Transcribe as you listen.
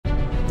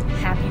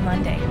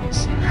Monday.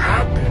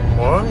 Happy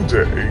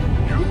Monday?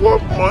 You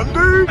love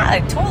Monday? Yeah, I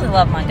totally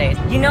love Mondays.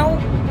 You know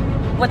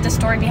what the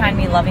story behind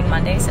me loving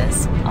Mondays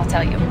is? I'll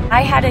tell you.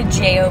 I had a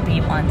job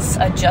once,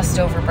 a just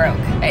over broke.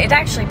 It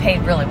actually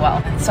paid really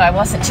well, so I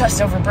wasn't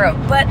just over broke,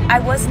 but I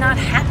was not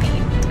happy.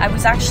 I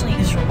was actually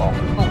miserable.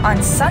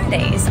 On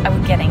Sundays, I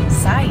would get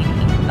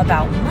anxiety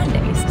about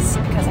Mondays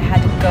because I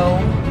had to go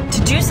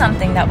to do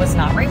something that was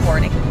not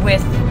rewarding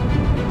with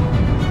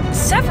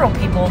several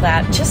people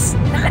that just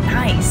not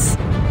nice.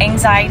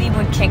 Anxiety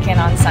would kick in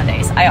on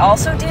Sundays. I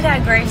also did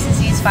have Graves'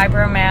 disease,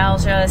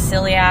 fibromyalgia,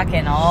 celiac,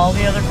 and all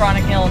the other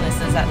chronic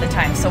illnesses at the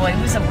time. So it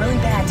was a really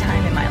bad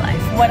time in my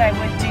life. What I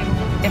would do,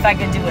 if I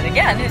could do it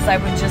again, is I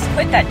would just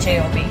quit that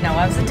job. No,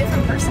 I was a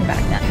different person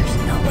back then. There's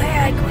no way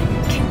I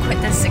can quit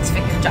this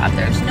 6-figure job.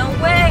 There's no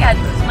way I'd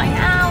lose my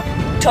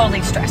house.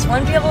 Totally stressed.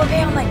 Wouldn't be able to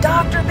pay all my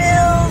doctor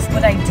bills.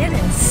 What I did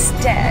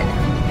instead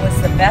was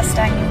the best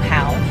I knew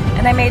how,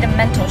 and I made a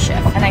mental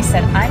shift. And I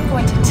said, I'm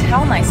going to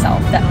tell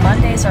myself that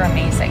Mondays are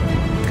amazing.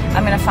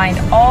 I'm going to find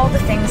all the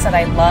things that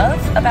I love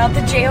about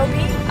the job.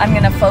 I'm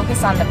going to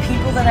focus on the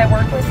people that I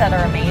work with that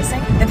are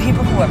amazing, the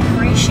people who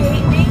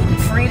appreciate me,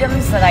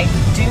 freedoms that I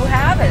do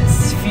have,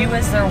 as few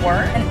as there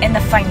were, and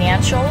the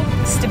financial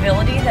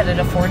stability that it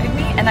afforded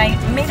me. And I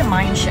made a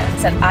mind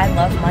shift, said I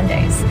love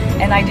Mondays.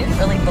 And I didn't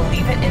really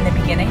believe it in the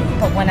beginning,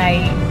 but when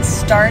I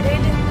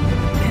started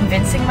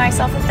convincing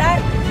myself of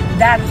that,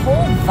 that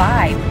whole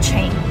vibe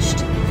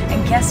changed.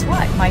 And guess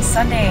what? My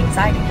Sunday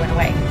anxiety went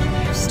away.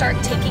 You start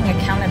taking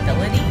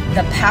accountability,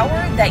 the power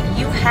that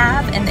you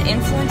have and the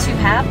influence you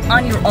have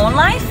on your own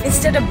life,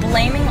 instead of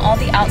blaming all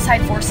the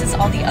outside forces,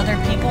 all the other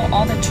people,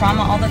 all the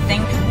trauma, all the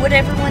things, what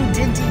everyone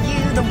did to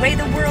you, the way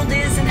the world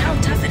is and how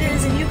tough it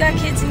is, and you got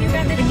kids and you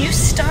got this. When you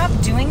stop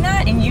doing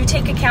that and you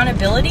take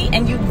accountability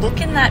and you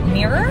look in that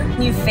mirror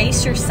and you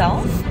face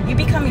yourself, you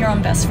become your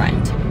own best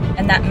friend.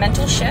 And that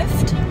mental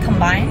shift,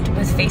 combined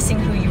with facing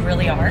who you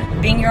really are,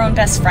 being your own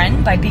best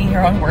friend by being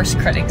your own worst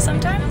critic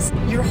sometimes,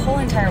 your whole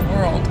entire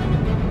world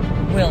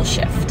will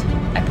shift,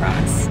 I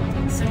promise.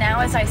 So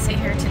now as I sit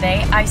here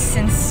today, I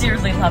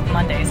sincerely love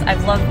Mondays.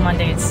 I've loved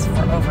Mondays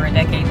for over a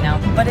decade now,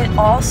 but it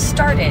all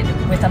started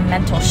with a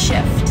mental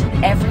shift.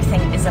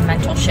 Everything is a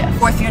mental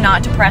shift. Or if you're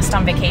not depressed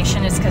on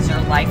vacation, it's because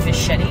your life is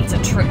shitty. It's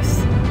a truth.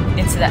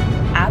 It's the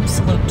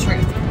absolute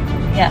truth.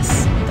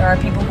 Yes, there are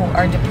people who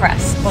are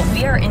depressed, but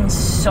we are in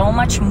so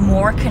much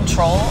more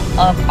control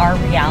of our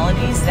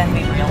realities than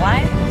we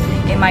realize.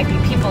 It might be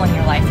people in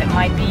your life, it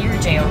might be your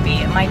job,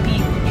 it might be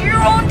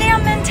your own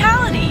damn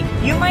mentality.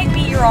 You might be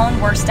your own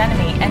worst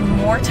enemy, and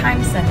more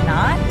times than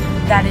not,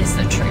 that is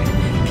the truth.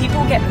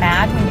 People get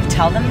mad when you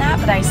tell them that,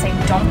 but I say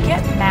don't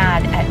get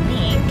mad at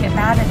me, get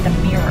mad at the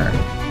mirror.